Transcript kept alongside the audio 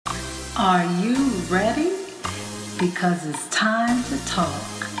Are you ready? Because it's time to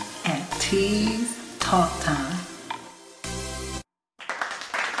talk at T's Talk Time.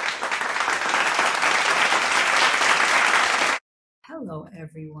 Hello,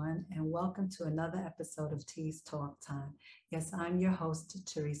 everyone, and welcome to another episode of T's Talk Time. Yes, I'm your host,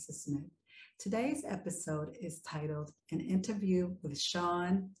 Teresa Smith. Today's episode is titled An Interview with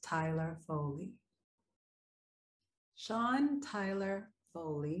Sean Tyler Foley. Sean Tyler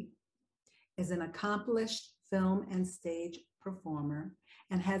Foley is an accomplished film and stage performer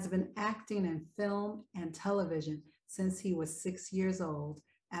and has been acting in film and television since he was 6 years old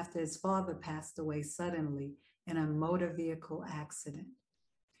after his father passed away suddenly in a motor vehicle accident.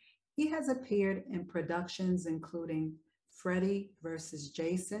 He has appeared in productions including Freddy vs.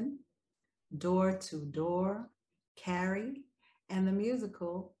 Jason, Door to Door, Carrie, and the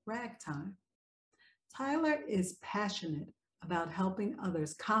musical Ragtime. Tyler is passionate about helping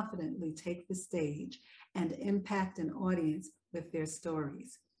others confidently take the stage and impact an audience with their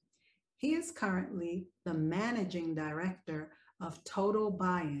stories. He is currently the managing director of Total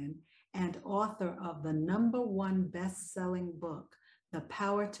Buy-In and author of the #1 best-selling book, The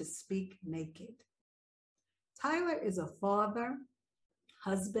Power to Speak Naked. Tyler is a father,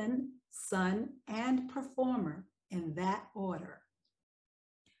 husband, son, and performer in that order.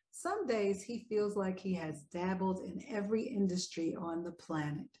 Some days he feels like he has dabbled in every industry on the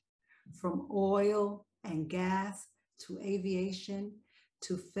planet, from oil and gas to aviation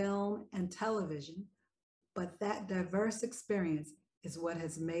to film and television, but that diverse experience is what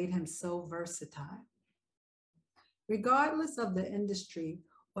has made him so versatile. Regardless of the industry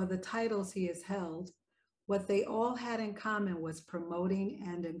or the titles he has held, what they all had in common was promoting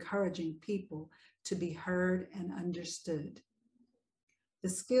and encouraging people to be heard and understood. The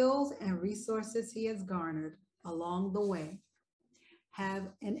skills and resources he has garnered along the way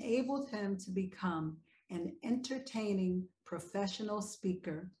have enabled him to become an entertaining professional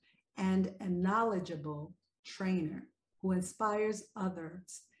speaker and a knowledgeable trainer who inspires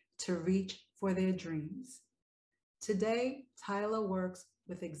others to reach for their dreams. Today, Tyler works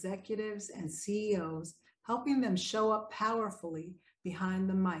with executives and CEOs, helping them show up powerfully behind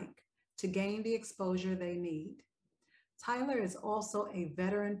the mic to gain the exposure they need. Tyler is also a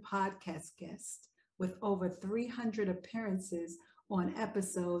veteran podcast guest with over 300 appearances on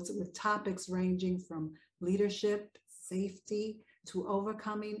episodes with topics ranging from leadership, safety, to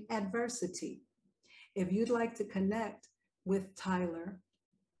overcoming adversity. If you'd like to connect with Tyler,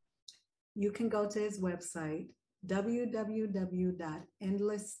 you can go to his website,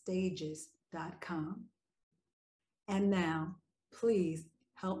 www.endlessstages.com. And now, please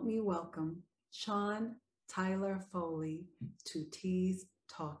help me welcome Sean Tyler Foley to T's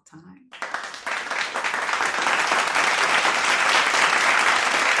Talk Time.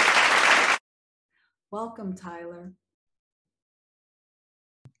 Welcome, Tyler.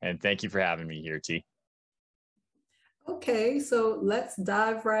 And thank you for having me here, T. Okay, so let's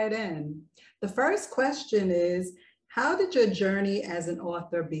dive right in. The first question is, how did your journey as an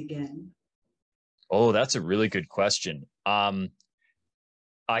author begin? Oh, that's a really good question. I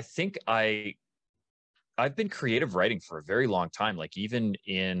think I've been creative writing for a very long time, like even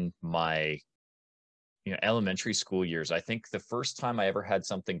in my elementary school years. I think the first time I ever had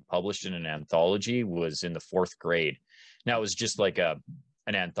something published in an anthology was in the 4th grade. Now it was just like an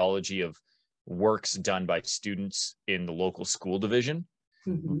anthology of works done by students in the local school division.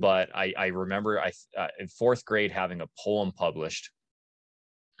 Mm-hmm. But I remember in 4th grade having a poem published,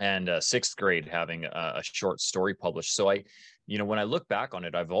 and 6th grade having a short story published. So when I look back on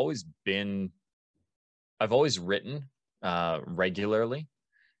it, I've always written regularly,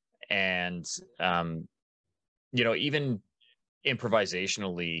 and even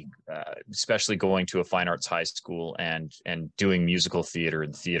improvisationally, especially going to a fine arts high school and doing musical theater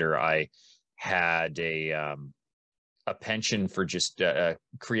and theater, I had a penchant for just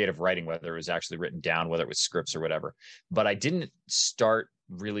creative writing, whether it was actually written down, whether it was scripts or whatever. But I didn't start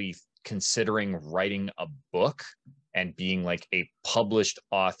really considering writing a book and being like a published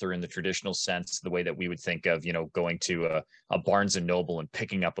author in the traditional sense, the way that we would think of, going to a Barnes and Noble and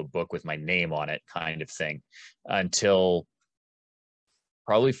picking up a book with my name on it kind of thing, until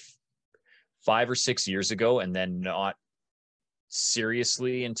probably 5 or 6 years ago, and then not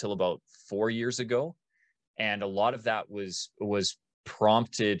seriously until about 4 years ago. And a lot of that was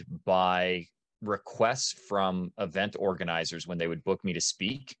prompted by requests from event organizers when they would book me to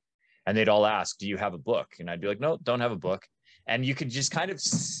speak. And they'd all ask, do you have a book? And I'd be like, no, don't have a book. And you could just kind of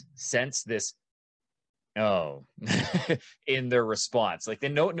sense this, oh, in their response. Like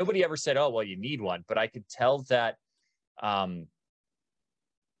nobody ever said, oh, well, you need one. But I could tell that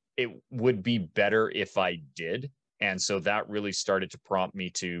it would be better if I did. And so that really started to prompt me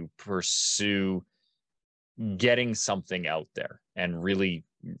to pursue getting something out there and really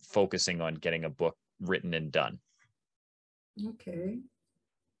focusing on getting a book written and done. Okay.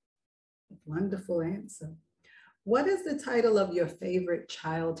 Wonderful answer. What is the title of your favorite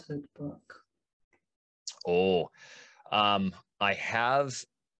childhood book? Oh, I have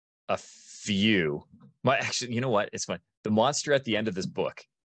a few. Actually, you know what? It's fun. The monster at the end of this book.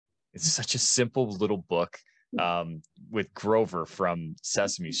 It's such a simple little book with Grover from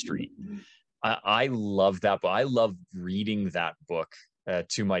Sesame Street. I love that book. I love reading that book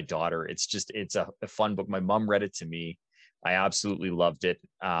to my daughter. It's a fun book. My mom read it to me. I absolutely loved it.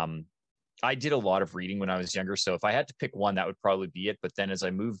 I did a lot of reading when I was younger, so if I had to pick one, that would probably be it. But then as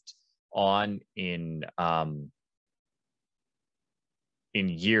I moved on in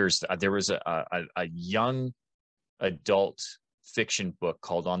years, there was a young adult fiction book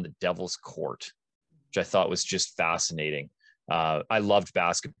called On the Devil's Court, which I thought was just fascinating. I loved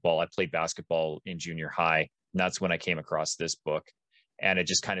basketball. I played basketball in junior high, and that's when I came across this book. And it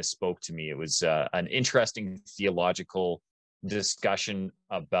just kind of spoke to me. It was an interesting theological discussion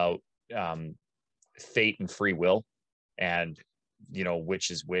about fate and free will, and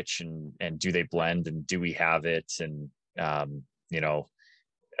which is which, and do they blend, and do we have it, and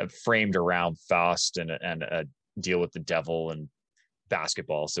framed around Faust and a deal with the devil and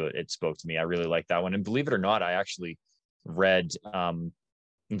basketball. So it spoke to me. I really like that one. And believe it or not, I actually read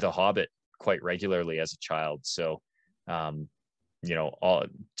The Hobbit quite regularly as a child. So all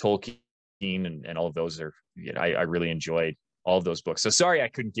Tolkien and all of those are, I really enjoyed all of those books. So sorry I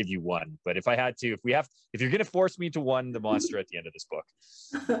couldn't give you one, but if I had to, if you're going to force me to one, the monster at the end of this book.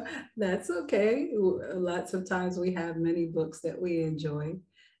 That's okay. Lots of times we have many books that we enjoy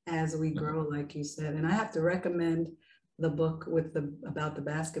as we grow, like you said. And I have to recommend the book about the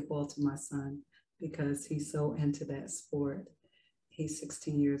basketball to my son because he's so into that sport. He's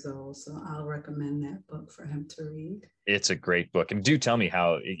 16 years old, so I'll recommend that book for him to read. It's a great book, and do tell me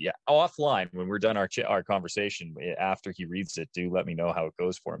how. Yeah, offline when we're done our conversation after he reads it, do let me know how it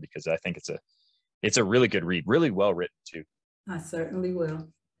goes for him, because I think it's a really good read, really well written too. I certainly will.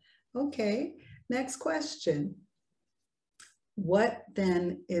 Okay, next question. What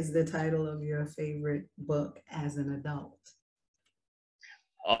then is the title of your favorite book as an adult?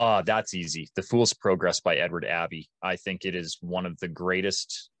 That's easy. The Fool's Progress by Edward Abbey. I think it is one of the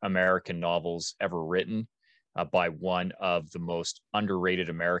greatest American novels ever written by one of the most underrated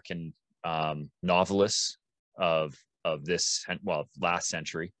American novelists of this, last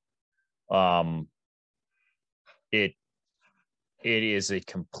century. It is a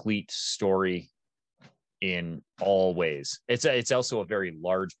complete story in all ways. It's also a very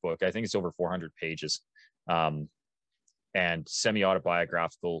large book. I think it's over 400 pages. And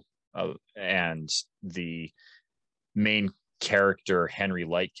semi-autobiographical, and the main character, Henry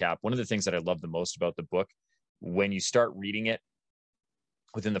Lightcap. One of the things that I love the most about the book, when you start reading it,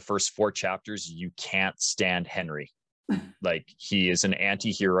 within the first 4 chapters, you can't stand Henry. Like, he is an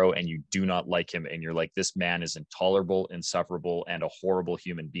anti-hero and you do not like him. And you're like, this man is intolerable, insufferable, and a horrible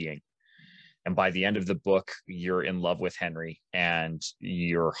human being. And by the end of the book, you're in love with Henry and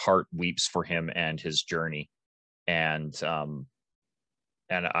your heart weeps for him and his journey. And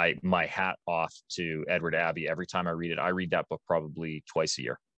my hat off to Edward Abbey. Every time I read it, I read that book probably twice a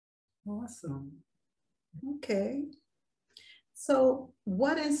year. Awesome. Okay. So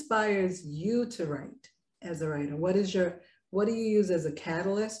what inspires you to write as a writer? What do you use as a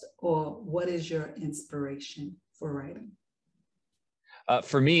catalyst, or what is your inspiration for writing?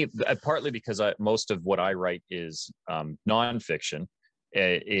 For me, partly because most of what I write is nonfiction,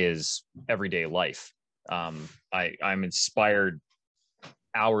 is everyday life. I'm inspired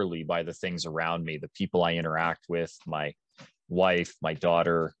hourly by the things around me, the people I interact with, my wife, my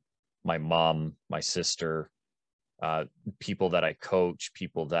daughter, my mom, my sister, people that I coach,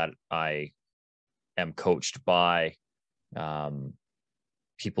 people that I am coached by,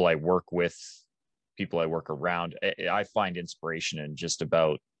 people I work with, people I work around. I find inspiration in just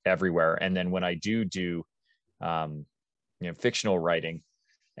about everywhere. And then when I do fictional writing,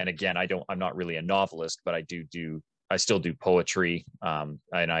 and again, I'm not really a novelist, but I still do poetry. And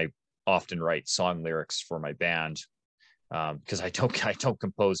I often write song lyrics for my band, because I don't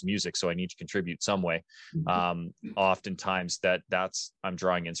compose music, so I need to contribute some way. Oftentimes I'm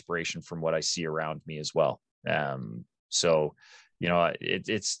drawing inspiration from what I see around me as well. So,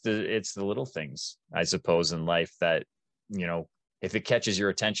 it's the little things, I suppose, in life that, if it catches your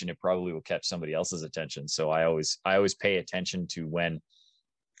attention, it probably will catch somebody else's attention. So I always pay attention to when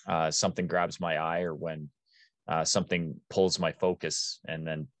something grabs my eye, or when something pulls my focus, and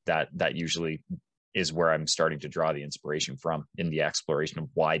then that usually is where I'm starting to draw the inspiration from in the exploration of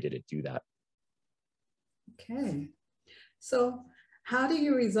why did it do that. Okay. So how do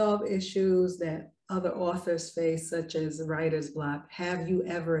you resolve issues that other authors face, such as writer's block? Have you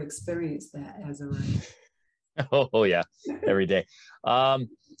ever experienced that as a writer? Oh yeah, every day.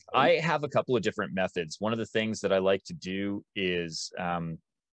 I have a couple of different methods. One of the things that I like to do is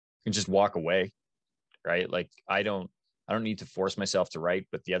just walk away, right? Like I don't need to force myself to write,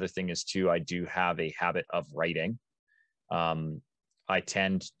 but the other thing is too, I do have a habit of writing. Um, I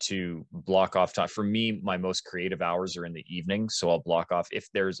tend to block off time. For me, my most creative hours are in the evening. So I'll block off if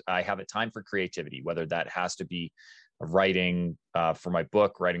I have a time for creativity, whether that has to be writing for my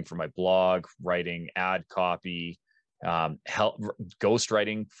book, writing for my blog, writing ad copy, help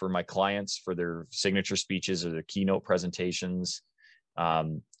ghostwriting for my clients for their signature speeches or their keynote presentations,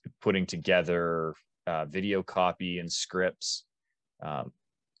 putting together video copy and scripts, um,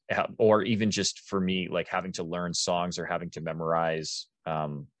 or even just for me, like having to learn songs or having to memorize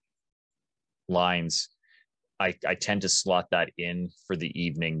lines. I tend to slot that in for the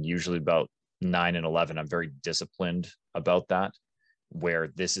evening, usually about 9 and 11. I'm very disciplined about that, where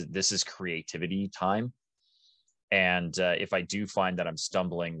this is creativity time. And if I do find that I'm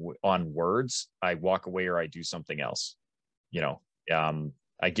stumbling on words, I walk away or I do something else. You know,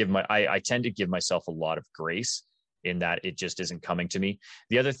 I tend to give myself a lot of grace in that it just isn't coming to me.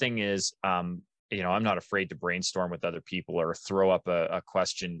 The other thing is, I'm not afraid to brainstorm with other people or throw up a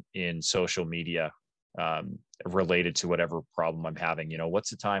question in social media related to whatever problem I'm having.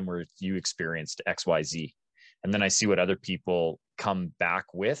 What's the time where you experienced XYZ? And then I see what other people come back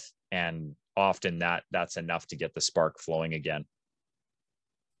with, and often that's enough to get the spark flowing again.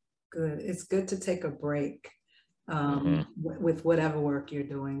 Good. It's good to take a break Mm-hmm. with whatever work you're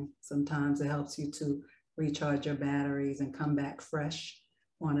doing. Sometimes it helps you to recharge your batteries and come back fresh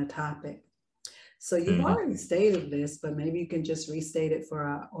on a topic. So you've Mm-hmm. already stated this, but maybe you can just restate it for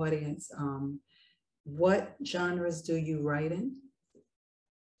our audience. What genres do you write in?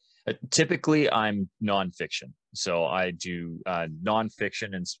 Typically, I'm nonfiction. So I do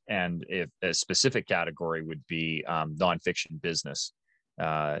nonfiction, and if a specific category would be nonfiction business.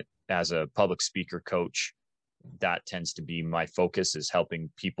 As a public speaker coach, that tends to be my focus, is helping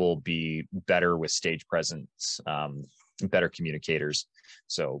people be better with stage presence, better communicators.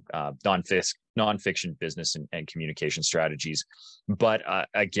 So nonfiction business and communication strategies. But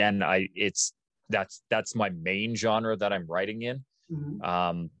again, that's my main genre that I'm writing in.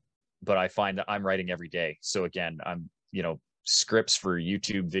 Mm-hmm. But I find that I'm writing every day. So again, I'm, scripts for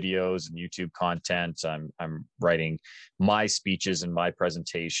YouTube videos and YouTube content. I'm writing my speeches and my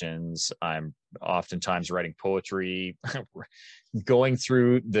presentations. I'm oftentimes writing poetry, going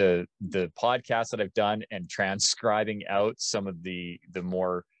through the podcasts that I've done and transcribing out some of the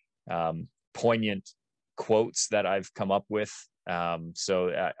more poignant quotes that I've come up with.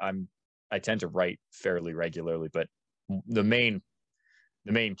 So I tend to write fairly regularly, but the main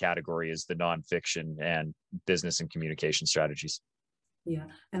category is the nonfiction and business and communication strategies. Yeah,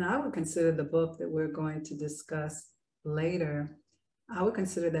 and I would consider the book that we're going to discuss later, I would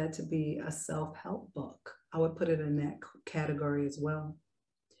consider that to be a self-help book. I would put it in that category as well.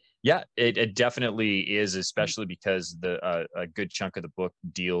 Yeah, it definitely is, especially because a good chunk of the book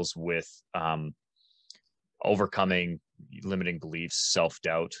deals with overcoming limiting beliefs,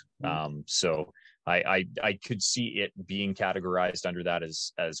 self-doubt. So I could see it being categorized under that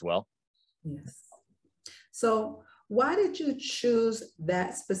as well. Yes. So why did you choose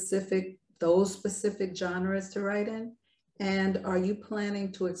those specific genres to write in? And are you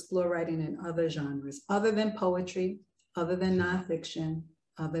planning to explore writing in other genres other than poetry, other than nonfiction,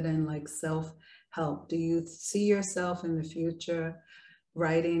 other than like self-help? Do you see yourself in the future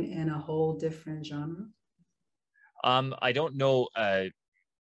writing in a whole different genre? I don't know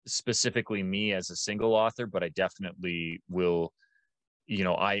specifically me as a single author, but I definitely will.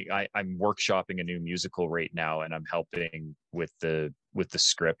 I'm workshopping a new musical right now, and I'm helping with the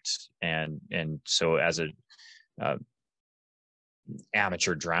script, and so as a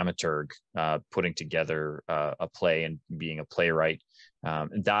amateur dramaturg, putting together a play and being a playwright,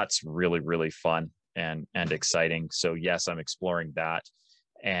 and that's really fun and exciting. So yes, I'm exploring that,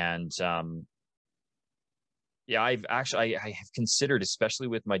 and yeah, I have considered, especially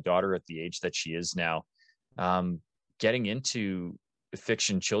with my daughter at the age that she is now, getting into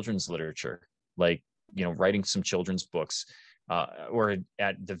fiction children's literature, like, writing some children's books, or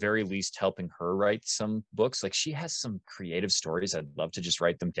at the very least helping her write some books. Like, she has some creative stories. I'd love to just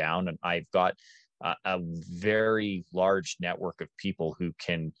write them down. And I've got a very large network of people who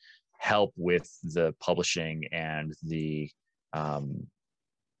can help with the publishing and the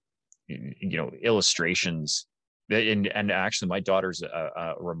illustrations. And actually my daughter's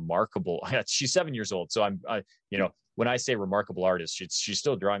a remarkable, she's 7 years old, so I'm when I say remarkable artist, she's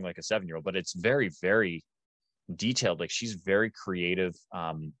still drawing like a 7-year-old, but it's very, very detailed. Like, she's very creative,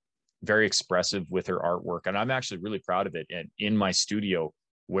 very expressive with her artwork, and I'm actually really proud of it. And in my studio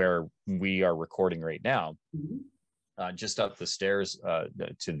where we are recording right now, just up the stairs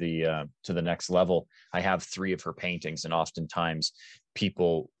to the next level, I have 3 of her paintings, and oftentimes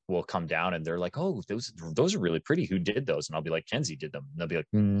people will come down and they're like, "Oh, those are really pretty. Who did those?" And I'll be like, "Kenzie did them." And they'll be like,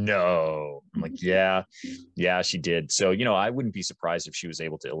 "No." I'm like, yeah, she did. So, I wouldn't be surprised if she was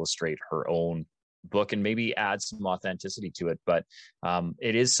able to illustrate her own book and maybe add some authenticity to it. But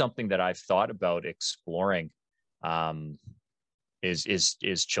it is something that I've thought about exploring,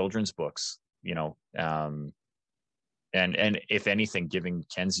 is children's books, and if anything, giving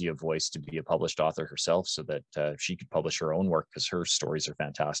Kenzie a voice to be a published author herself, so that she could publish her own work, because her stories are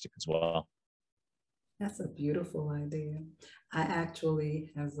fantastic as well. That's a beautiful idea. I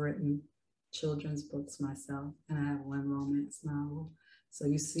actually have written children's books myself, and I have one romance novel. So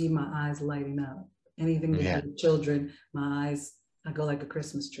you see my eyes lighting up. Anything to do with children, my eyes, I go like a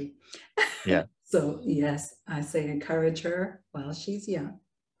Christmas tree. Yeah. So yes, I say encourage her while she's young.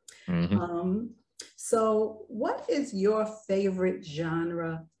 So what is your favorite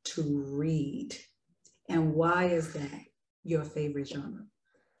genre to read? And why is that your favorite genre?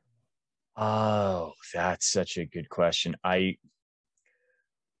 Oh, that's such a good question. I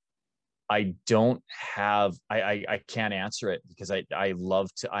don't have, I can't answer it, because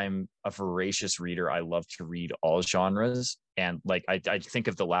I'm a voracious reader. I love to read all genres. And like, I think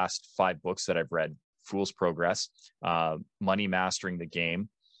of the last 5 books that I've read: Fool's Progress, Money Mastering the Game.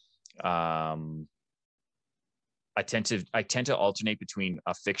 I tend to alternate between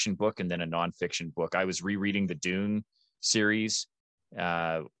a fiction book and then a nonfiction book. I was rereading the Dune series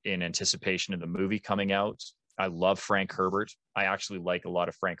in anticipation of the movie coming out. I love Frank Herbert. I actually like a lot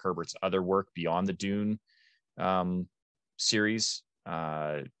of Frank Herbert's other work beyond the Dune series.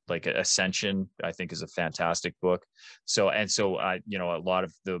 Like Ascension, I think, is a fantastic book. So a lot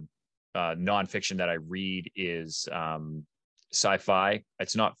of the nonfiction that I read is sci-fi.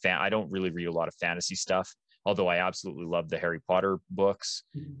 It's not I don't really read a lot of fantasy stuff, although I absolutely love the Harry Potter books.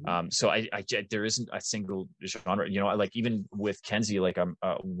 So I there isn't a single genre, like even with Kenzie, like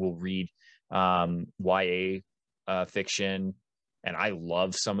we'll read YA fiction, and I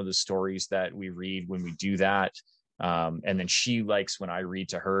love some of the stories that we read when we do that. And then she likes when I read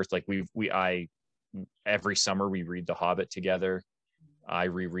to her. Like every summer we read The Hobbit together. I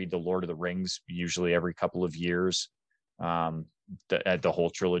reread the Lord of the Rings usually every couple of years, the whole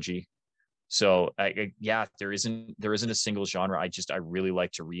trilogy. So there isn't a single genre. I really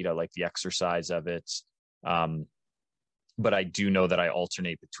like to read. I like the exercise of it. But I do know that I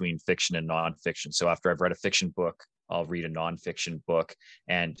alternate between fiction and nonfiction. So after I've read a fiction book, I'll read a nonfiction book,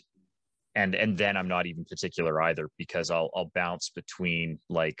 and then I'm not even particular either, because I'll bounce between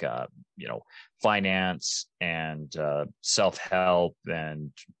like finance and self-help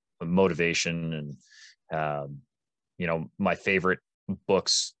and motivation, and my favorite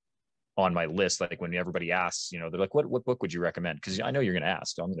books on my list. Like when everybody asks, they're like, what book would you recommend? Because I know you're going to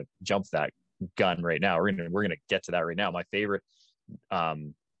ask, so I'm going to jump that gun right now. We're going to get to that right now. My favorite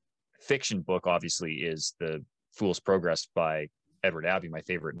fiction book, obviously, is The Fool's Progress by Edward Abbey. My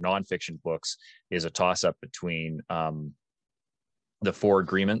favorite nonfiction books is a toss-up between The Four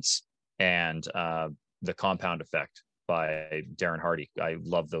Agreements and The Compound Effect by Darren Hardy. I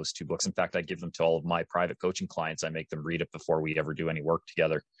love those 2 books. In fact, I give them to all of my private coaching clients. I make them read it before we ever do any work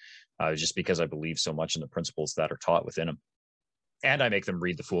together, just because I believe so much in the principles that are taught within them. And I make them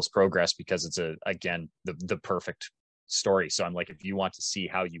read The Fool's Progress because it's the perfect story. So I'm like, if you want to see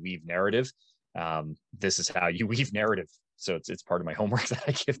how you weave narrative, this is how you weave narrative. So it's part of my homework that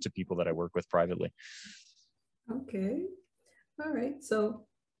I give to people that I work with privately. Okay. All right. So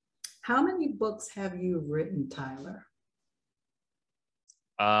how many books have you written, Tyler?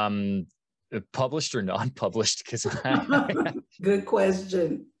 Published or non-published? Because good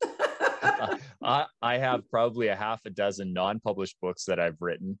question. I have probably a half a dozen non-published books that I've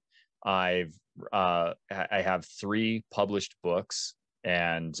written. I have 3 published books,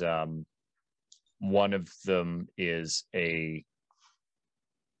 and one of them is a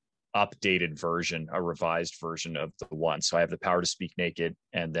updated version, a revised version of the one. So I have The Power to Speak Naked,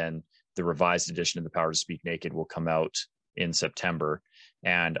 and then the revised edition of The Power to Speak Naked will come out in September.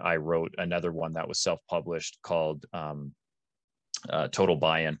 And I wrote another one that was self-published called Total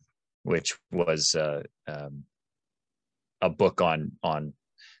Buy-In, which was a book on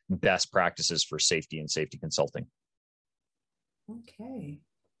best practices for safety and safety consulting. Okay.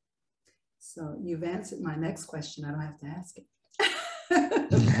 So you've answered my next question. I don't have to ask it.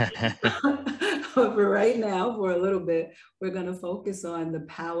 But for right now, for a little bit, we're going to focus on the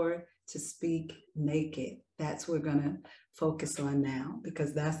power to speak naked. That's what we're going to focus on now,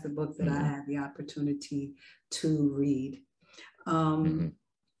 because that's the book that I had the opportunity to read. And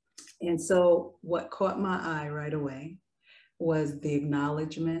so what caught my eye right away was the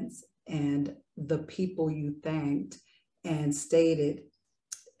acknowledgments and the people you thanked and stated,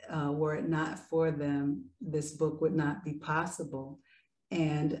 were it not for them, this book would not be possible.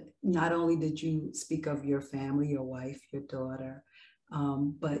 And not only did you speak of your family, your wife, your daughter,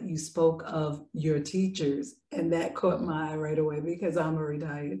 but you spoke of your teachers. And that caught my eye right away because I'm a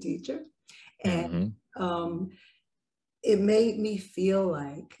retired teacher. And it made me feel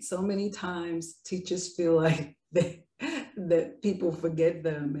like so many times teachers feel like that people forget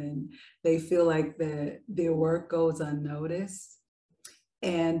them and they feel like that their work goes unnoticed.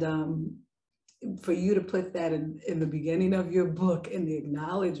 And for you to put that in the beginning of your book in the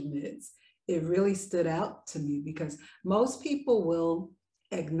acknowledgments, it really stood out to me, because most people will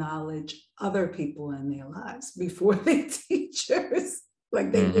acknowledge other people in their lives before their teachers,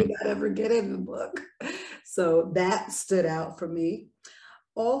 like they may not ever get in the book. So that stood out for me.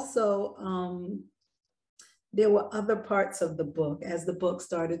 Also, there were other parts of the book. As the book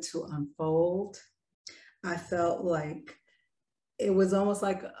started to unfold, I felt like it was almost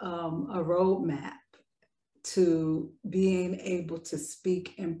like a roadmap to being able to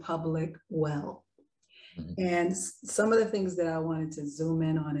speak in public well. And some of the things that I wanted to zoom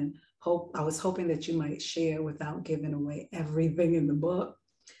in on and I was hoping that you might share without giving away everything in the book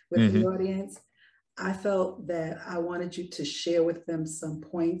with the audience. I felt that I wanted you to share with them some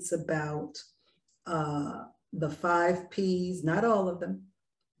points about the 5 Ps, not all of them,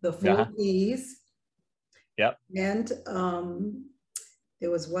 the 4 Ps. Yep. And there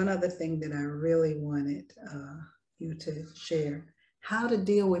was one other thing that I really wanted you to share: how to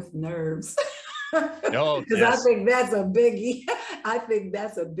deal with nerves. Because I think that's a biggie. I think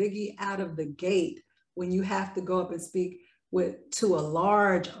that's a biggie out of the gate when you have to go up and speak to a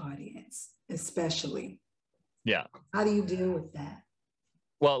large audience, especially. Yeah. How do you deal with that?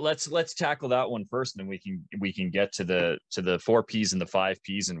 Well, let's tackle that one first, and then we can get to the 4 Ps and the 5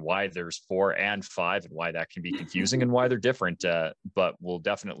 Ps and why there's 4 and 5 and why that can be confusing and why they're different. But we'll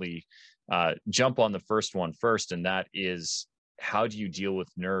definitely jump on the first one first, and that is, how do you deal with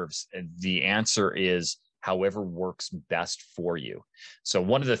nerves? And the answer is however works best for you. So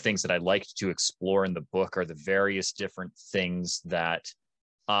one of the things that I liked to explore in the book are the various different things that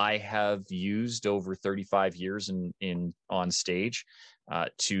I have used over 35 years in on stage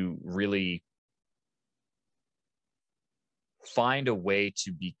to really find a way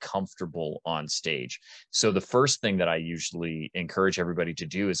to be comfortable on stage. So the first thing that I usually encourage everybody to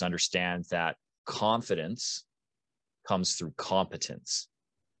do is understand that confidence comes through competence.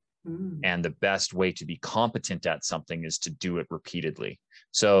 And the best way to be competent at something is to do it repeatedly.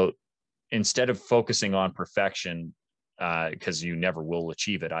 So instead of focusing on perfection, because you never will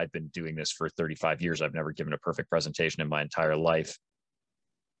achieve it. I've been doing this for 35 years. I've never given a perfect presentation in my entire life.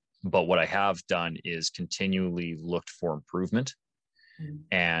 But what I have done is continually looked for improvement.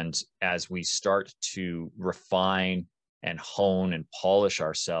 And as we start to refine and hone and polish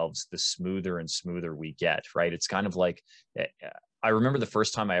ourselves, the smoother and smoother we get, right? It's kind of like, I remember the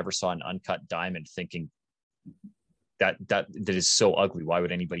first time I ever saw an uncut diamond thinking, that is so ugly. Why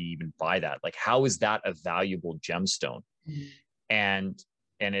would anybody even buy that? Like, how is that a valuable gemstone? And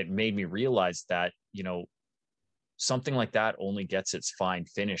it made me realize that, you know, something like that only gets its fine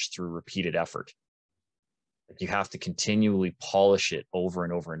finish through repeated effort. You have to continually polish it over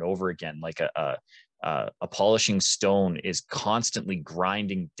and over and over again. Like a polishing stone is constantly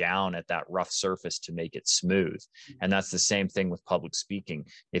grinding down at that rough surface to make it smooth. And that's the same thing with public speaking.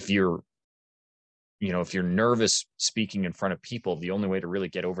 If you're nervous speaking in front of people, the only way to really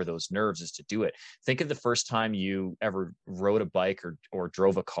get over those nerves is to do it. Think of the first time you ever rode a bike or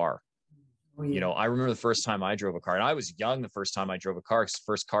drove a car. You know, I remember the first time I drove a car, and I was young the first time I drove a car. The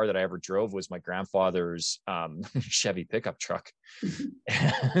first car that I ever drove was my grandfather's Chevy pickup truck.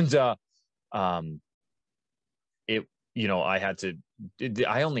 And I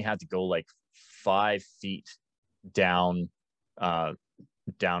only had to go like 5 feet down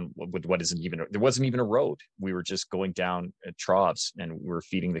with there wasn't even a road. We were just going down troughs and we were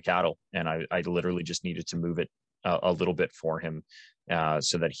feeding the cattle. And I literally just needed to move it a little bit for him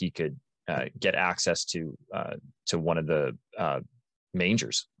so that he could get access to one of the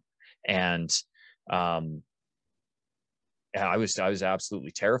mangers. And I was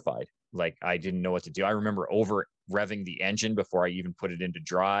absolutely terrified. Like I didn't know what to do. I remember over revving the engine before I even put it into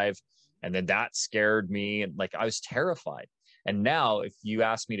drive. And then that scared me. And like, I was terrified. And now if you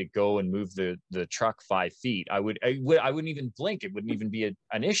asked me to go and move the truck 5 feet, I wouldn't even blink. It wouldn't even be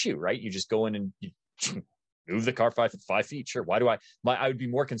an issue, right? You just go in and you move the car 5 feet. Sure. Why do I would be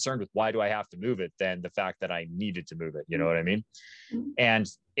more concerned with why do I have to move it than the fact that I needed to move it. You know what I mean? And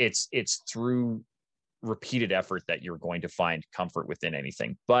it's through repeated effort that you're going to find comfort within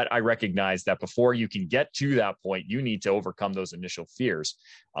anything. But I recognize that before you can get to that point, you need to overcome those initial fears.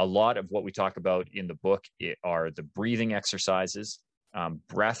 A lot of what we talk about in the book are the breathing exercises.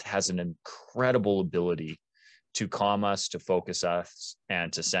 Breath has an incredible ability to calm us, to focus us,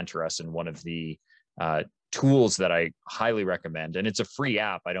 and to center us. And one of the tools that I highly recommend, and it's a free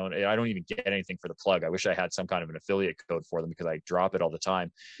app. I don't even get anything for the plug. I wish I had some kind of an affiliate code for them because I drop it all the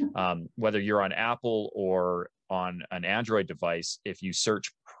time. Whether you're on Apple or on an Android device, if you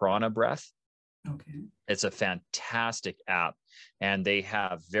search Prana Breath, Okay. it's a fantastic app, and they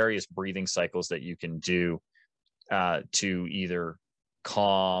have various breathing cycles that you can do to either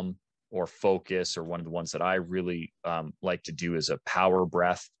calm or focus, or one of the ones that I really like to do is a power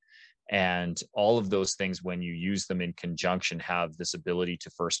breath. And all of those things, when you use them in conjunction, have this ability to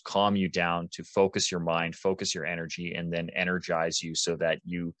first calm you down, to focus your mind, focus your energy, and then energize you so that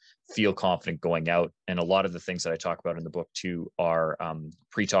you feel confident going out. And a lot of the things that I talk about in the book too are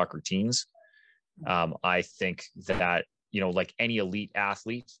pre-talk routines. I think that, like any elite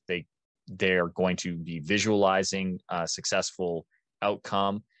athlete, they're going to be visualizing a successful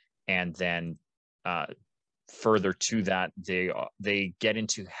outcome, and then further to that, they get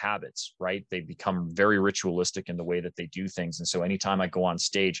into habits, right? They become very ritualistic in the way that they do things. And so anytime I go on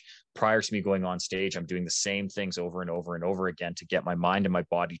stage, prior to me going on stage, I'm doing the same things over and over and over again to get my mind and my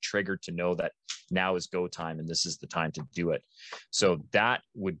body triggered to know that now is go time and this is the time to do it. So that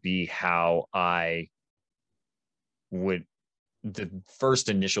would be how I would, the first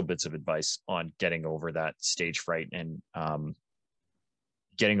initial bits of advice on getting over that stage fright, and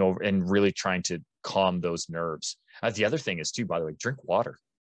getting over and really trying to calm those nerves. The other thing is too, by the way, drink water.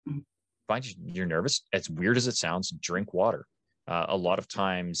 Find you're nervous, as weird as it sounds, drink water. A lot of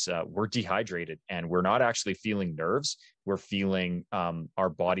times we're dehydrated and we're not actually feeling nerves. We're feeling our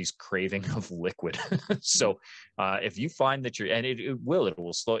body's craving of liquid. So if you find that you're, and it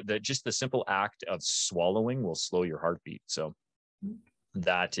will slow, just the simple act of swallowing will slow your heartbeat. So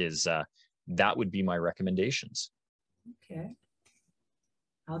that that would be my recommendations. Okay.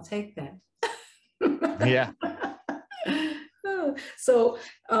 I'll take that. Yeah. So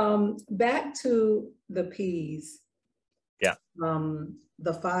back to the P's. Yeah.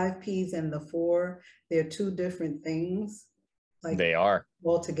 The 5 P's and the 4, they're 2 different things. Like they are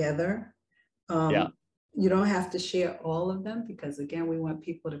altogether. Yeah. You don't have to share all of them because again, we want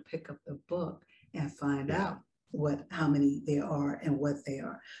people to pick up the book and find out how many there are and what they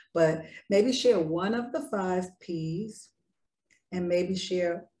are. But maybe share one of the 5 P's and maybe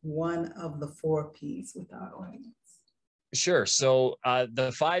share one of the 4 P's with our audience. Sure. So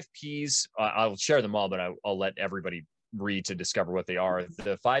the 5 P's, I'll share them all, but I'll let everybody read to discover what they are.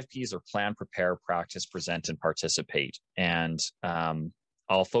 The 5 P's are plan, prepare, practice, present, and participate. And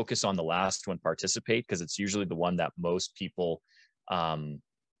I'll focus on the last one, participate, because it's usually the one that most people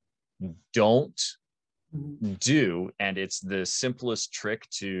don't do. And it's the simplest trick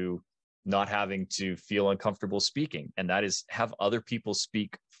to not having to feel uncomfortable speaking. And that is have other people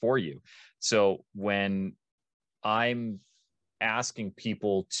speak for you. So when I'm asking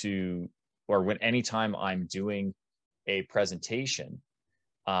people to, or when anytime I'm doing a presentation,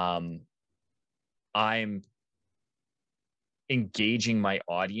 I'm engaging my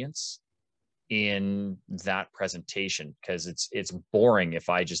audience in that presentation, because it's boring if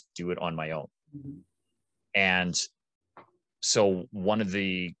I just do it on my own. And so one of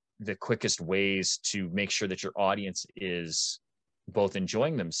the quickest ways to make sure that your audience is both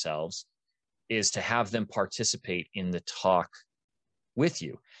enjoying themselves is to have them participate in the talk with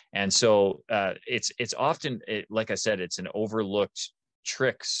you. And so it's often, like I said, it's an overlooked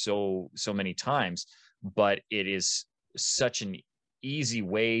trick so many times, but it is such an easy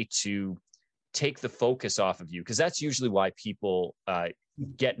way to take the focus off of you, because that's usually why people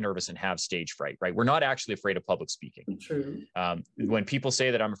get nervous and have stage fright, right? We're not actually afraid of public speaking. True. When people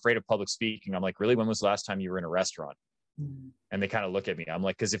say that I'm afraid of public speaking, I'm like, really? When was the last time you were in a restaurant? And they kind of look at me. I'm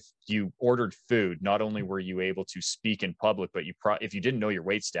like, because if you ordered food, not only were you able to speak in public, but if you didn't know your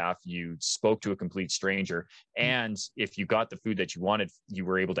wait staff, you spoke to a complete stranger. And if you got the food that you wanted, you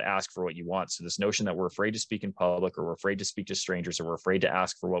were able to ask for what you want. So this notion that we're afraid to speak in public, or we're afraid to speak to strangers, or we're afraid to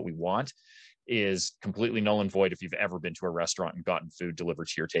ask for what we want is completely null and void if you've ever been to a restaurant and gotten food delivered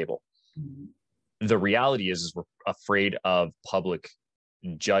to your table. Mm-hmm. The reality is we're afraid of public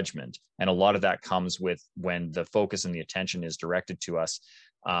judgment. And a lot of that comes with when the focus and the attention is directed to us.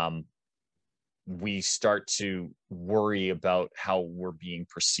 We start to worry about how we're being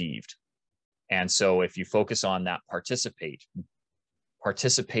perceived. And so if you focus on that, participate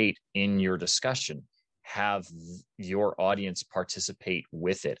in your discussion, have your audience participate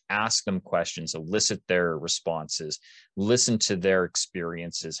with it, ask them questions, elicit their responses, listen to their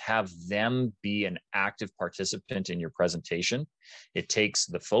experiences, have them be an active participant in your presentation. It takes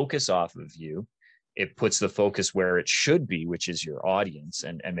the focus off of you. It puts the focus where it should be, which is your audience,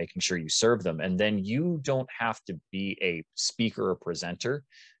 and making sure you serve them. And then you don't have to be a speaker or presenter.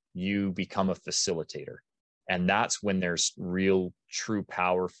 You become a facilitator. And that's when there's real true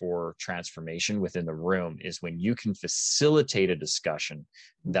power for transformation within the room, is when you can facilitate a discussion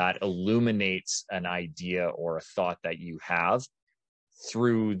that illuminates an idea or a thought that you have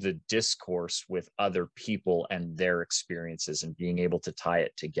through the discourse with other people and their experiences, and being able to tie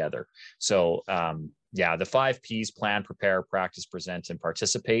it together. So yeah, the 5 P's: plan, prepare, practice, present, and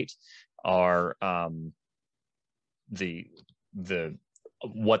participate are the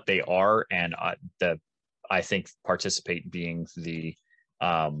what they are. And I think participate being the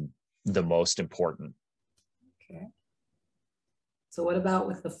most important. Okay. So what about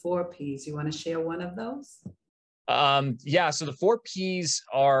with the 4 P's? You want to share one of those? Yeah, so the 4 P's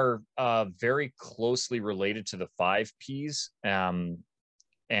are very closely related to the 5 P's. And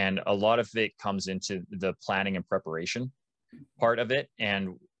a lot of it comes into the planning and preparation part of it.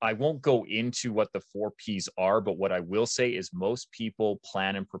 And I won't go into what the 4 P's are, but what I will say is most people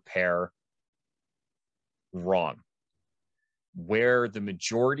plan and prepare wrong. Where the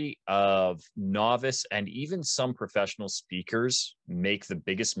majority of novice and even some professional speakers make the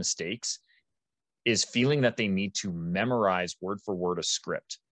biggest mistakes is feeling that they need to memorize word for word a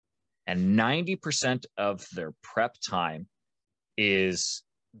script. And 90% of their prep time is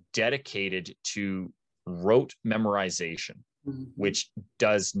dedicated to rote memorization, which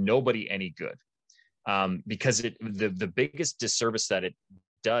does nobody any good. Because the biggest disservice that it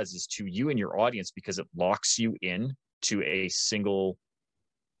does is to you and your audience, because it locks you in to a single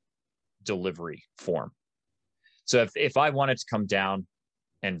delivery form. So if I wanted to come down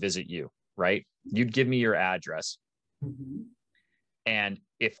and visit you, right, you'd give me your address. Mm-hmm. And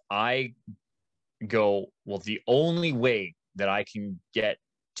if I go, well, the only way that I can get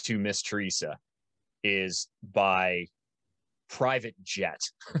to Miss Teresa is by private jet,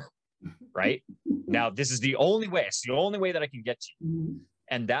 right? Now, this is the only way. It's the only way that I can get to you. Mm-hmm.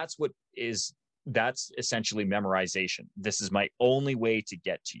 And that's essentially memorization. This is my only way to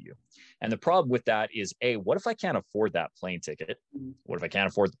get to you. And the problem with that is, what if I can't afford that plane ticket? What if I can't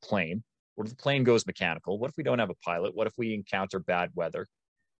afford the plane? What if the plane goes mechanical? What if we don't have a pilot? What if we encounter bad weather?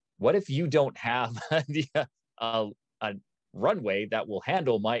 What if you don't have a runway that will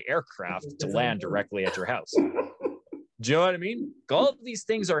handle my aircraft to land directly at your house? Do you know what I mean? All of these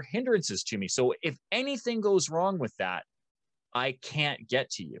things are hindrances to me. So if anything goes wrong with that, I can't get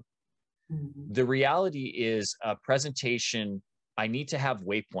to you. Mm-hmm. The reality is a presentation, I need to have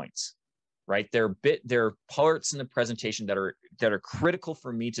waypoints, right? There are parts in the presentation that are critical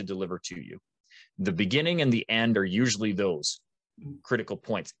for me to deliver to you. The beginning and the end are usually those critical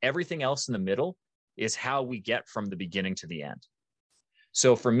points. Everything else in the middle is how we get from the beginning to the end.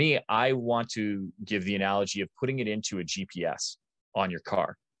 So for me, I want to give the analogy of putting it into a GPS on your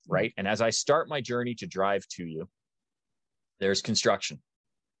car, right? And as I start my journey to drive to you, there's construction.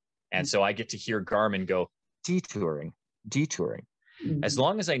 And so I get to hear Garmin go, detouring. Mm-hmm. As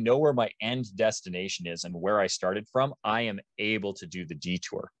long as I know where my end destination is and where I started from, I am able to do the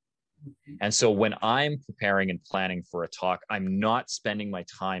detour. Mm-hmm. And so when I'm preparing and planning for a talk, I'm not spending my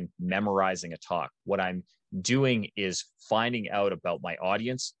time memorizing a talk. What I'm doing is finding out about my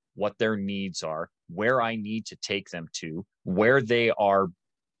audience, what their needs are, where I need to take them to, where they are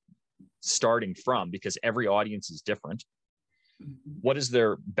starting from, because every audience is different. What is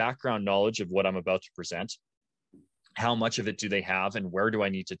their background knowledge of what I'm about to present? How much of it do they have, and where do I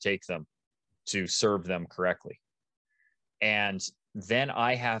need to take them to serve them correctly? And then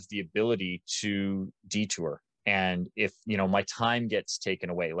I have the ability to detour. And if, my time gets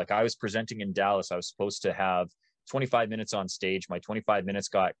taken away, like I was presenting in Dallas, I was supposed to have 25 minutes on stage. My 25 minutes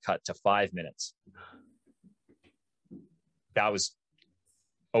got cut to 5 minutes. That was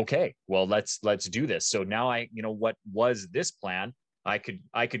okay. Well, let's do this. So now what was this plan? I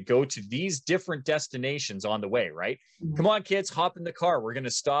could go to these different destinations on the way, right? Mm-hmm. Come on, kids, hop in the car. We're going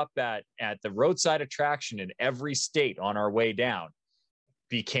to stop at the roadside attraction in every state on our way down.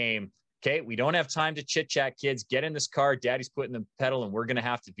 Became, okay, we don't have time to chit chat, kids. Get in this car. Daddy's putting the pedal and we're going to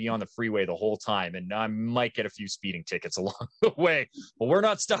have to be on the freeway the whole time. And I might get a few speeding tickets along the way, but we're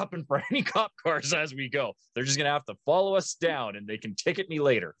not stopping for any cop cars as we go. They're just going to have to follow us down and they can ticket me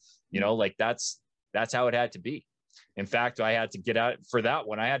later. You know, like that's how it had to be. In fact, I had to get out for that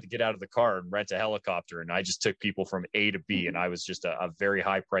one. I had to get out of the car and rent a helicopter, and I just took people from A to B, and I was just a very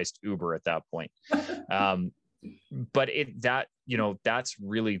high-priced Uber at that point. But that's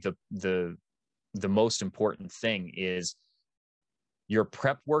really the most important thing is your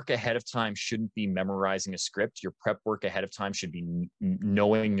prep work ahead of time shouldn't be memorizing a script. Your prep work ahead of time should be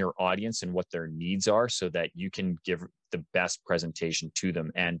knowing your audience and what their needs are so that you can give the best presentation to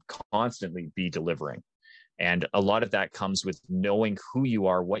them and constantly be delivering. And a lot of that comes with knowing who you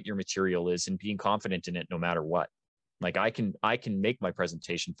are, what your material is, and being confident in it no matter what. Like I can make my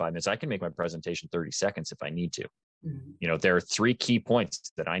presentation 5 minutes. I can make my presentation 30 seconds if I need to. Mm-hmm. You know, there are 3 key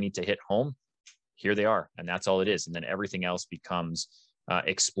points that I need to hit home. Here they are. And that's all it is. And then everything else becomes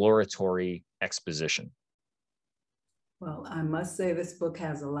exploratory exposition. Well, I must say this book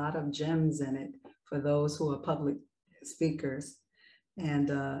has a lot of gems in it for those who are public speakers, and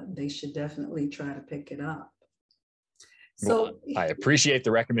they should definitely try to pick it up. So well, I appreciate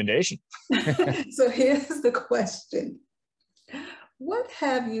the recommendation. So here's the question. What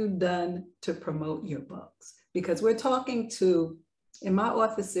have you done to promote your books? Because we're talking to, in my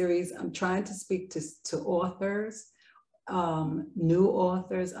author series, I'm trying to speak to authors, new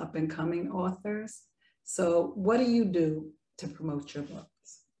authors, up and coming authors. So what do you do to promote your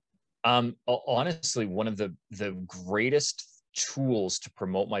books? Honestly, one of the greatest tools to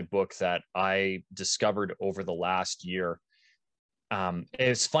promote my book that I discovered over the last year.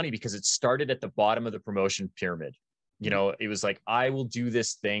 It's funny because it started at the bottom of the promotion pyramid. You know, it was like, I will do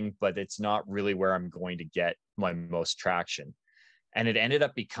this thing, but it's not really where I'm going to get my most traction. And it ended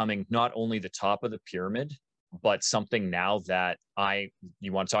up becoming not only the top of the pyramid, but something now that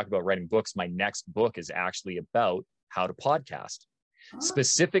you want to talk about writing books. My next book is actually about how to podcast,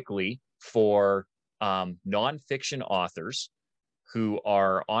 specifically for nonfiction authors who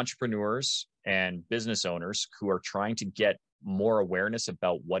are entrepreneurs and business owners who are trying to get more awareness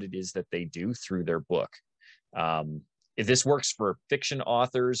about what it is that they do through their book. If this works for fiction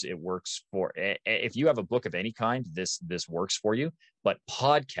authors, it works for, if you have a book of any kind, this works for you. But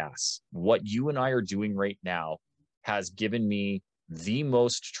podcasts, what you and I are doing right now, has given me the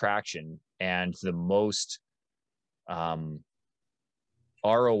most traction and the most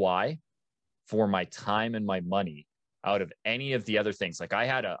ROI for my time and my money out of any of the other things. Like I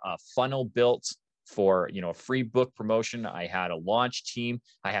had a funnel built for, you know, a free book promotion. I had a launch team.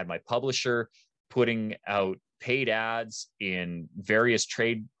 I had my publisher putting out paid ads in various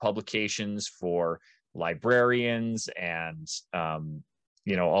trade publications for librarians and,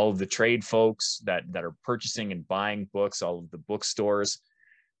 you know, all of the trade folks that are purchasing and buying books, all of the bookstores.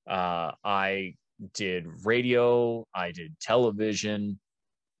 I did radio. I did television.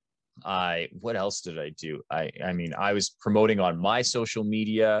 What else did I do? I mean, I was promoting on my social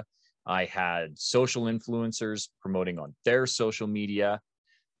media. I had social influencers promoting on their social media.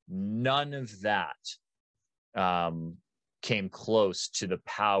 None of that came close to the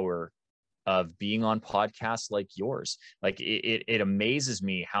power of being on podcasts like yours. Like it amazes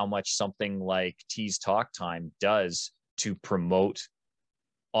me how much something like Tease Talk Time does to promote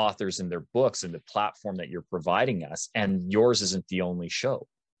authors and their books and the platform that you're providing us. And yours isn't the only show.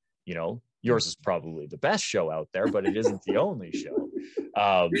 You know, yours is probably the best show out there, but it isn't the only show.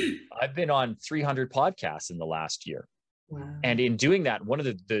 I've been on 300 podcasts in the last year. Wow. And in doing that, one of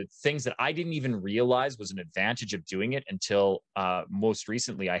the things that I didn't even realize was an advantage of doing it until most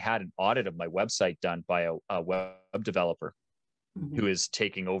recently, I had an audit of my website done by a web developer who is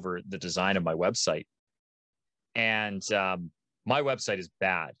taking over the design of my website. And my website is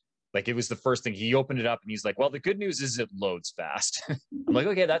bad. Like it was the first thing. He opened it up and he's like, well, the good news is it loads fast. I'm like,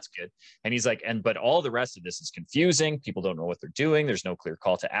 okay, that's good. And he's like, but all the rest of this is confusing. People don't know what they're doing. There's no clear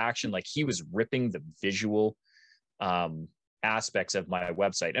call to action. Like he was ripping the visual aspects of my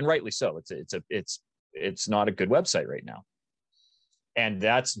website, and rightly so. It's not a good website right now. And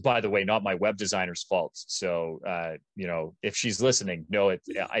that's, by the way, not my web designer's fault. So, you know, if she's listening, no,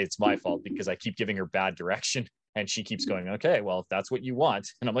 it's my fault because I keep giving her bad direction. And she keeps going, okay, well, if that's what you want.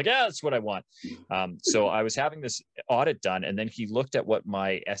 And I'm like, yeah, that's what I want. So I was having this audit done. And then he looked at what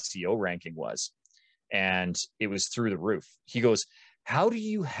my SEO ranking was. And it was through the roof. He goes, how do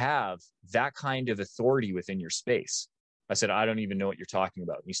you have that kind of authority within your space? I said, I don't even know what you're talking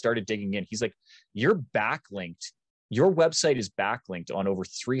about. And he started digging in. He's like, you're backlinked. Your website is backlinked on over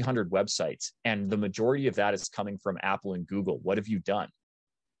 300 websites. And the majority of that is coming from Apple and Google. What have you done?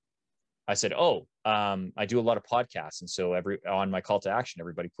 I said, oh, I do a lot of podcasts. And so on my call to action,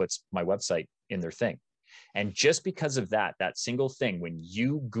 everybody puts my website in their thing. And just because of that single thing, when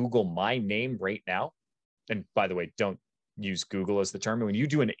you Google my name right now, and by the way, don't use Google as the term, when you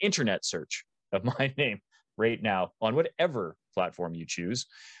do an internet search of my name right now on whatever platform you choose,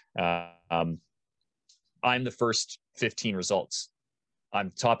 I'm the first 15 results.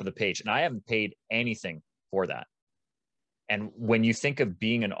 I'm top of the page, and I haven't paid anything for that. And when you think of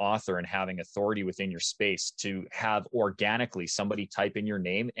being an author and having authority within your space, to have organically somebody type in your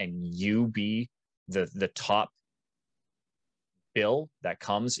name and you be the top bill that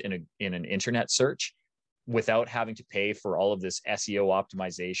comes in an internet search without having to pay for all of this SEO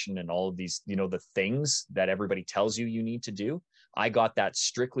optimization and all of these, the things that everybody tells you need to do. I got that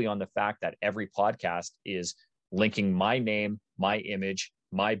strictly on the fact that every podcast is linking my name, my image,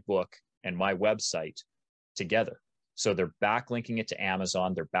 my book, and my website together. So they're backlinking it to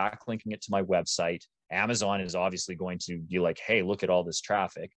Amazon. They're backlinking it to my website. Amazon is obviously going to be like, hey, look at all this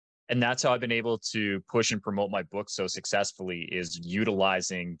traffic. And that's how I've been able to push and promote my book so successfully, is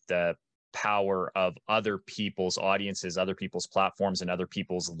utilizing the power of other people's audiences, other people's platforms, and other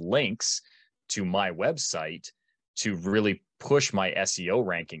people's links to my website to really push my SEO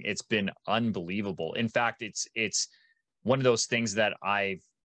ranking. It's been unbelievable. In fact, it's one of those things that I've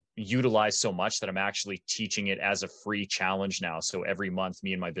utilized so much that I'm actually teaching it as a free challenge now. So every month,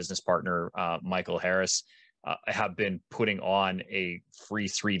 me and my business partner, Michael Harris, have been putting on a free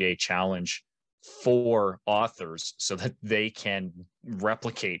 3-day challenge for authors so that they can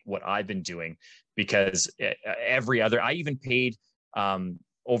replicate what I've been doing. Because I even paid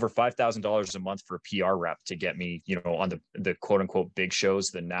over $5,000 a month for a PR rep to get me, on the quote unquote big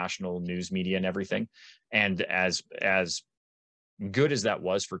shows, the national news media and everything. And as good as that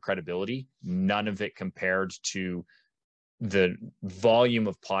was for credibility, none of it compared to the volume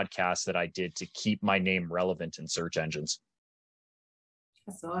of podcasts that I did to keep my name relevant in search engines.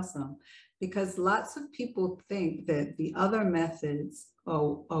 That's awesome. Because lots of people think that the other methods are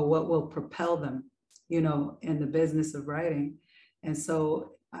what will propel them, in the business of writing. And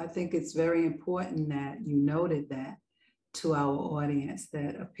so I think it's very important that you noted that to our audience,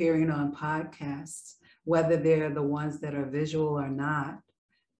 that appearing on podcasts, whether they're the ones that are visual or not,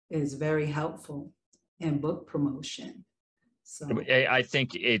 is very helpful in book promotion. So I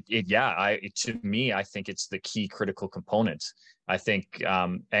think to me, I think it's the key critical component. I think,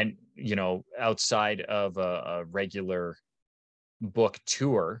 and outside of a regular book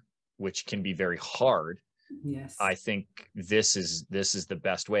tour, which can be very hard, yes, I think this is the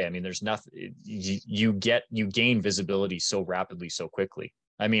best way. I mean, there's nothing, you gain visibility so rapidly, so quickly.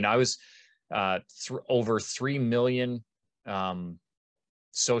 I mean, I was over 3 million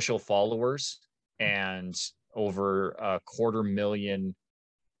social followers and over 250,000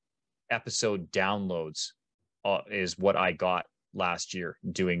 episode downloads is what I got last year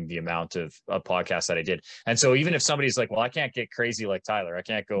doing the amount of podcasts that I did. And so even if somebody's like, well, I can't get crazy like Tyler, I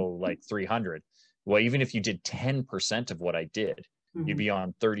can't go like 300. Well, even if you did 10% of what I did, you'd be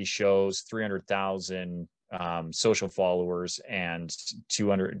on 30 shows, 300,000 social followers, and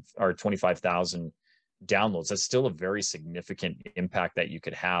 200 or 25,000 downloads. That's still a very significant impact that you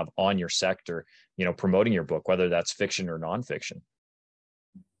could have on your sector, promoting your book, whether that's fiction or nonfiction.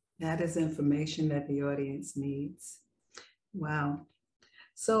 That is information that the audience needs. Wow.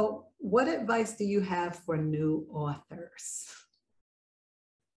 So what advice do you have for new authors?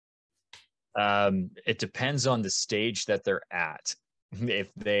 It depends on the stage that they're at.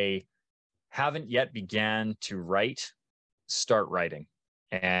 If they haven't yet began to write, start writing.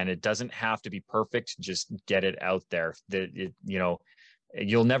 And it doesn't have to be perfect. Just get it out there.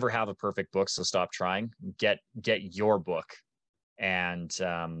 You'll never have a perfect book, so stop trying. Get your book, and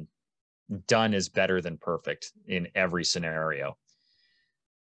done is better than perfect in every scenario.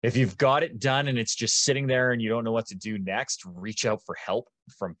 If you've got it done and it's just sitting there and you don't know what to do next, reach out for help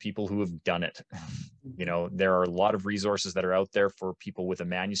from people who have done it. There are a lot of resources that are out there for people with a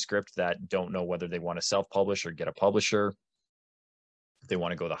manuscript that don't know whether they want to self-publish or get a publisher. If they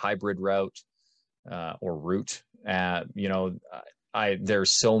want to go the hybrid route or route,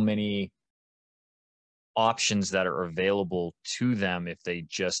 there's so many options that are available to them if they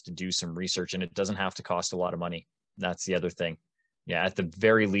just do some research, and it doesn't have to cost a lot of money. That's the other thing. Yeah, at the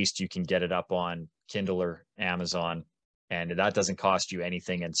very least, you can get it up on Kindle or Amazon, and that doesn't cost you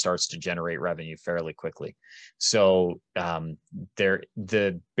anything and starts to generate revenue fairly quickly. So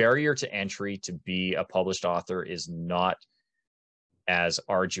the barrier to entry to be a published author is not as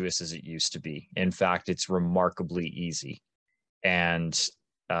arduous as it used to be. In fact, it's remarkably easy. And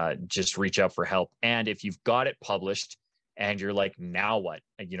just reach out for help. And if you've got it published and you're like, now what?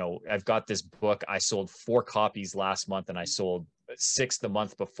 And, you know, I've got this book. I sold 4 copies last month and I sold 6 the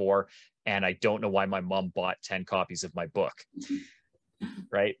month before. And I don't know why my mom bought 10 copies of my book.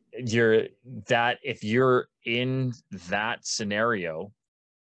 Right? If you're in that scenario,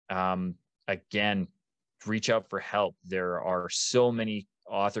 again, reach out for help. There are so many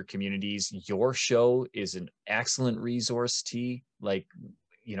author communities. Your show is an excellent resource, T. Like,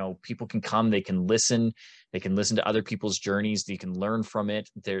 you know, people can come, they can listen to other people's journeys, they can learn from it.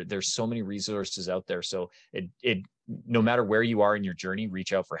 There's so many resources out there. So it no matter where you are in your journey,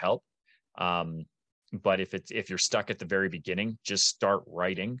 reach out for help. But if you're stuck at the very beginning, just start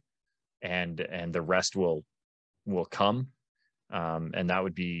writing, and the rest will come. And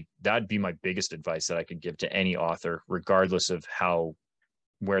that'd be my biggest advice that I could give to any author, regardless of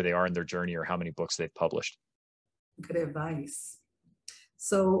where they are in their journey or how many books they've published. Good advice.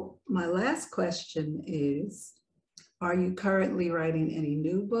 So my last question is, are you currently writing any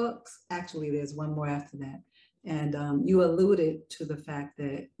new books? Actually, there's one more after that. And you alluded to the fact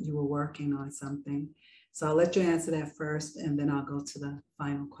that you were working on something. So I'll let you answer that first, and then I'll go to the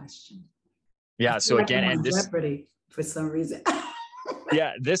final question. Yeah. So again, and this Jeopardy for some reason.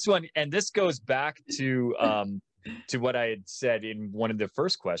 Yeah, this one, and this goes back to what I had said in one of the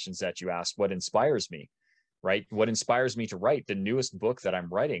first questions that you asked, what inspires me, right? What inspires me to write the newest book that I'm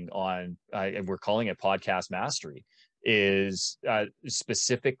writing on, and we're calling it Podcast Mastery, is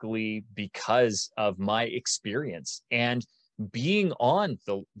specifically because of my experience and being on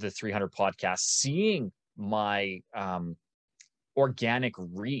the 300 podcast, seeing my organic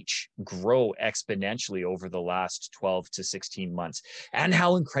reach grow exponentially over the last 12 to 16 months, and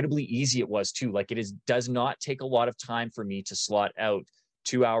how incredibly easy it was too. Like, does not take a lot of time for me to slot out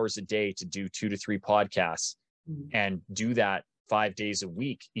 2 hours a day to do 2 to 3 podcasts and do that 5 days a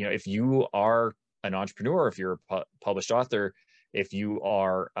week. You know, if you are an entrepreneur, if you're a published author, if you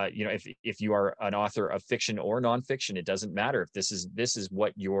are, if you are an author of fiction or nonfiction, it doesn't matter. If this is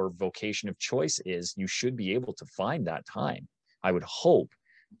what your vocation of choice is, you should be able to find that time, I would hope,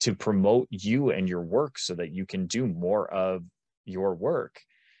 to promote you and your work so that you can do more of your work.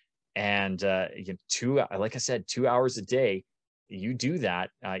 And like I said, 2 hours a day, you do that.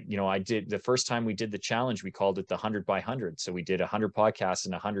 I did the first time we did the challenge, we called it the 100 by 100. So we did 100 podcasts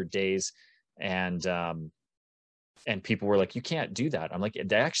in 100 days. And people were like, you can't do that. I'm like,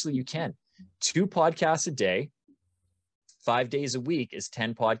 actually you can. 2 podcasts a day, 5 days a week is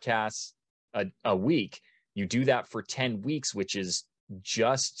 10 podcasts a week. You do that for 10 weeks, which is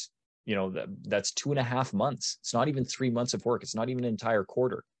just, that's 2.5 months. It's not even 3 months of work. It's not even an entire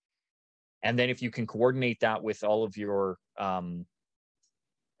quarter. And then if you can coordinate that with all of your,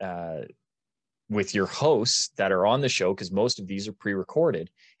 with your hosts that are on the show, because most of these are pre-recorded,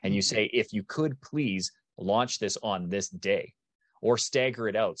 and you say, if you could please launch this on this day, or stagger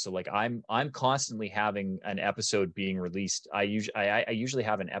it out. So like I'm constantly having an episode being released. I usually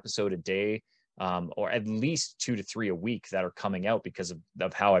have an episode a day, or at least 2 to 3 a week that are coming out because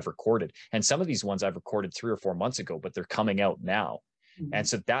of how I've recorded. And some of these ones I've recorded 3 or 4 months ago, but they're coming out now. And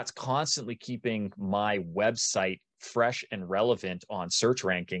so that's constantly keeping my website fresh and relevant on search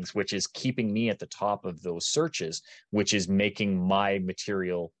rankings, which is keeping me at the top of those searches, which is making my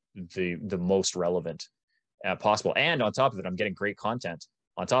material the most relevant possible. And on top of it, I'm getting great content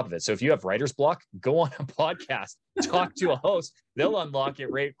on top of it. So if you have writer's block, go on a podcast, talk to a host. They'll unlock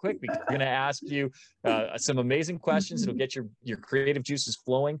it right quick, because they're going to ask you some amazing questions. It'll get your creative juices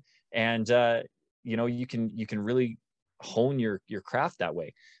flowing, and you can really hone your craft that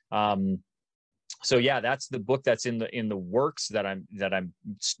way. So yeah, that's the book that's in the works that I'm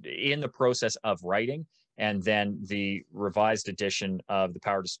in the process of writing. And then the revised edition of The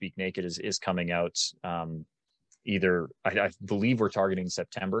Power to Speak Naked is coming out. Either I believe we're targeting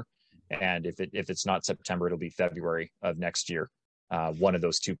September, and if it's not September, it'll be February of next year. One of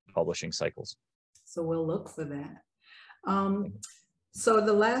those 2 publishing cycles. So we'll look for that. So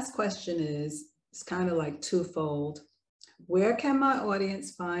the last question is, it's kind of like twofold. Where can my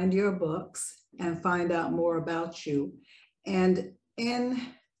audience find your books and find out more about you? And in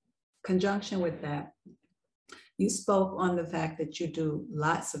conjunction with that, you spoke on the fact that you do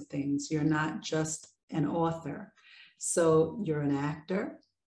lots of things. You're not just an author. So you're an actor,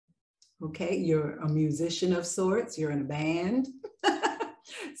 okay? You're a musician of sorts, you're in a band.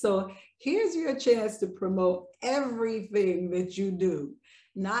 So here's your chance to promote everything that you do,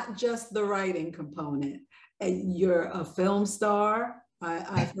 not just the writing component. And you're a film star.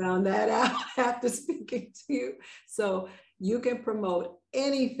 I found that out after speaking to you. So you can promote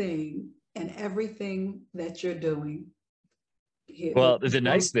anything and everything that you're doing. Well, the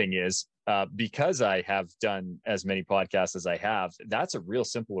nice thing is, because I have done as many podcasts as I have, that's a real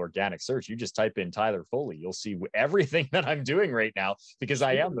simple organic search. You just type in Tyler Foley, you'll see everything that I'm doing right now, because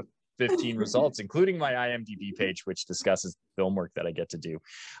I am the 15 results, including my IMDb page, which discusses film work that I get to do.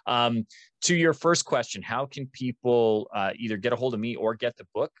 To your first question, how can people either get a hold of me or get the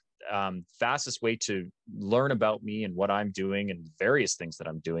book? Fastest way to learn about me and what I'm doing and various things that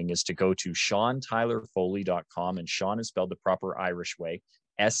I'm doing is to go to SeanTylerFoley.com, and Sean is spelled the proper Irish way,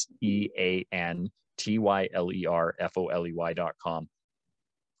 SeanTylerFoley.com.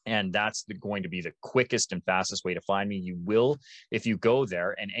 And that's going to be the quickest and fastest way to find me. You will, if you go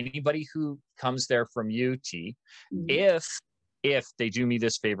there, and anybody who comes there from you, T, if they do me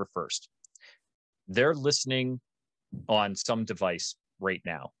this favor first, they're listening on some device right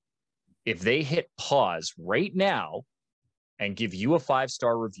now. If they hit pause right now and give you a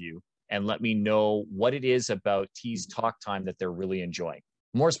 5-star review and let me know what it is about T's talk time that they're really enjoying,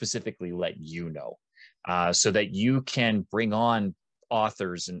 more specifically, let you know, so that you can bring on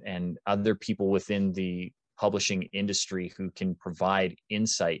authors and other people within the publishing industry who can provide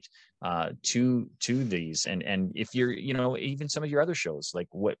insight to these. And if you're, even some of your other shows, like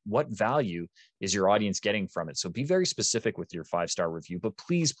what value is your audience getting from it? So be very specific with your 5-star review, but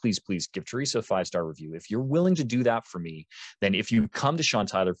please, please, please give Teresa a 5-star review. If you're willing to do that for me, then if you come to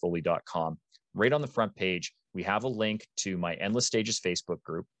SeanTylerFoley.com, right on the front page, we have a link to my Endless Stages Facebook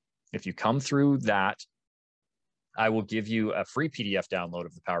group. If you come through that, I will give you a free PDF download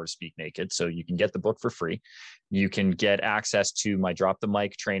of The Power to Speak Naked, so you can get the book for free. You can get access to my Drop the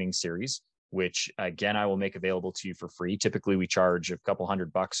Mic training series, which again, I will make available to you for free. Typically, we charge a couple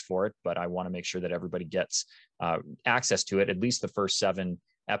 $100 for it, but I want to make sure that everybody gets access to it, at least the first 7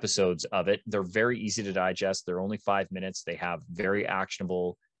 episodes of it. They're very easy to digest. They're only 5 minutes. They have very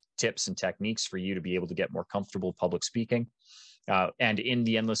actionable tips and techniques for you to be able to get more comfortable public speaking. And in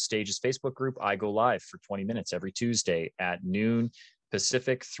the Endless Stages Facebook group, I go live for 20 minutes every Tuesday at noon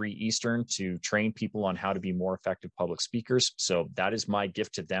Pacific, 3 Eastern, to train people on how to be more effective public speakers. So that is my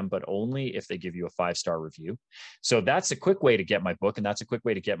gift to them, but only if they give you a 5-star review. So that's a quick way to get my book, and that's a quick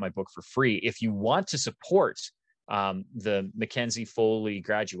way to get my book for free. If you want to support the Mackenzie Foley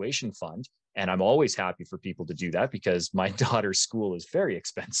Graduation Fund, and I'm always happy for people to do that because my daughter's school is very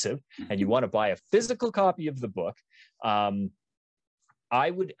expensive, and you want to buy a physical copy of the book, I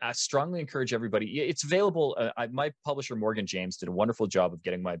would strongly encourage everybody. It's available. My publisher, Morgan James, did a wonderful job of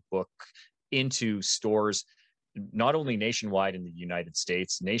getting my book into stores, not only nationwide in the United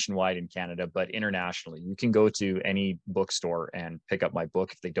States, nationwide in Canada, but internationally. You can go to any bookstore and pick up my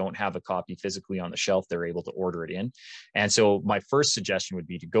book. If they don't have a copy physically on the shelf, they're able to order it in. And so my first suggestion would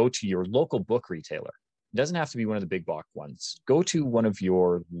be to go to your local book retailer. It doesn't have to be one of the big box ones. Go to one of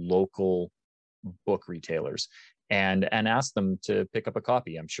your local book retailers and ask them to pick up a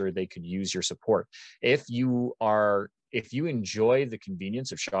copy. I'm sure they could use your support. If you enjoy the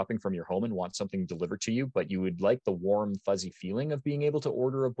convenience of shopping from your home and want something delivered to you, but you would like the warm, fuzzy feeling of being able to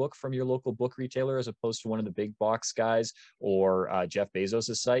order a book from your local book retailer as opposed to one of the big box guys or Jeff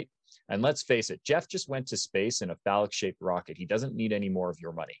Bezos' site. And let's face it, Jeff just went to space in a phallic-shaped rocket. He doesn't need any more of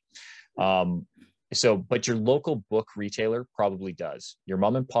your money. But your local book retailer probably does. Your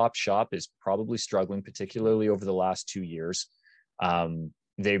mom and pop shop is probably struggling, particularly over the last 2 years.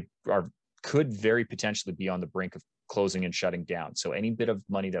 They could very potentially be on the brink of closing and shutting down. So any bit of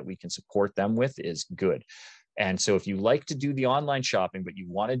money that we can support them with is good. And so if you like to do the online shopping, but you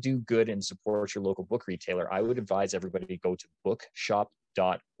want to do good and support your local book retailer, I would advise everybody to go to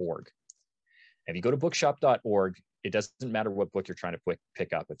bookshop.org. If you go to bookshop.org, it doesn't matter what book you're trying to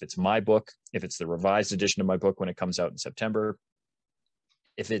pick up. If it's my book, if it's the revised edition of my book when it comes out in September,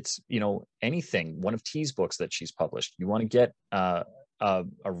 if it's, anything, one of T's books that she's published, you want to get a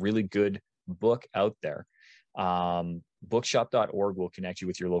really good book out there. Bookshop.org will connect you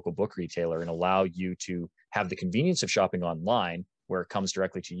with your local book retailer and allow you to have the convenience of shopping online where it comes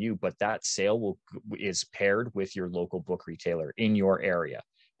directly to you, but that sale is paired with your local book retailer in your area,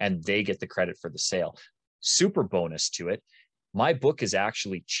 and they get the credit for the sale. Super bonus to it, my book is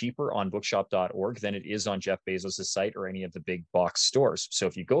actually cheaper on bookshop.org than it is on Jeff Bezos' site or any of the big box stores. So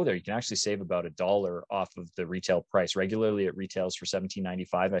if you go there, you can actually save about $1 off of the retail price. Regularly it retails for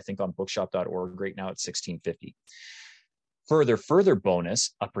 $17.95. I think on bookshop.org right now it's $16.50. Further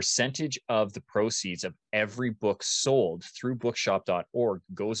bonus, a percentage of the proceeds of every book sold through bookshop.org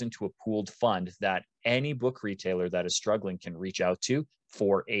goes into a pooled fund that any book retailer that is struggling can reach out to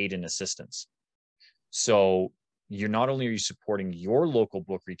for aid and assistance. So you're not only are you supporting your local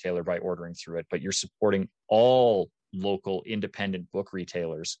book retailer by ordering through it, but you're supporting all local independent book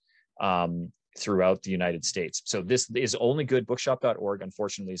retailers throughout the United States. So this is only good. Bookshop.org,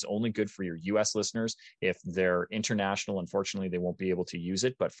 unfortunately, is only good for your US listeners. If they're international, unfortunately, they won't be able to use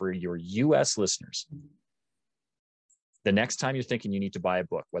it. But for your US listeners, the next time you're thinking you need to buy a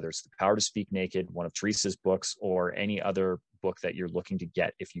book, whether it's The Power to Speak Naked, one of Teresa's books, or any other book that you're looking to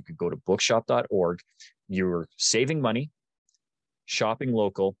get, if you could go to bookshop.org, you're saving money, shopping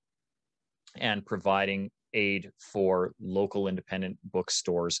local, and providing aid for local independent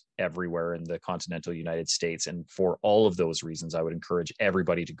bookstores everywhere in the continental United States. And for all of those reasons, I would encourage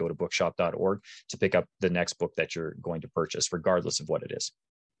everybody to go to bookshop.org to pick up the next book that you're going to purchase, regardless of what it is.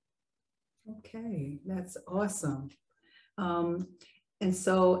 Okay, that's awesome. And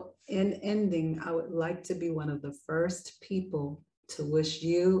so in ending, I would like to be one of the first people to wish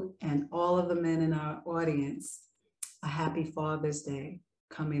you and all of the men in our audience a happy Father's Day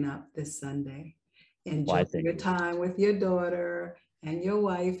coming up this Sunday. Enjoy your time with your daughter and your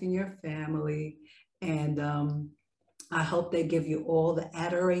wife and your family. And I hope they give you all the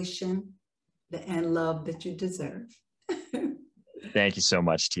adoration and love that you deserve. Thank you so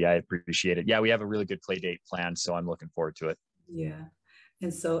much, T. I appreciate it. Yeah, we have a really good play date planned, so I'm looking forward to it. Yeah.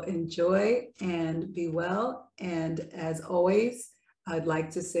 And so enjoy and be well. And as always, I'd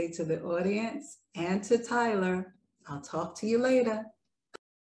like to say to the audience and to Tyler, I'll talk to you later.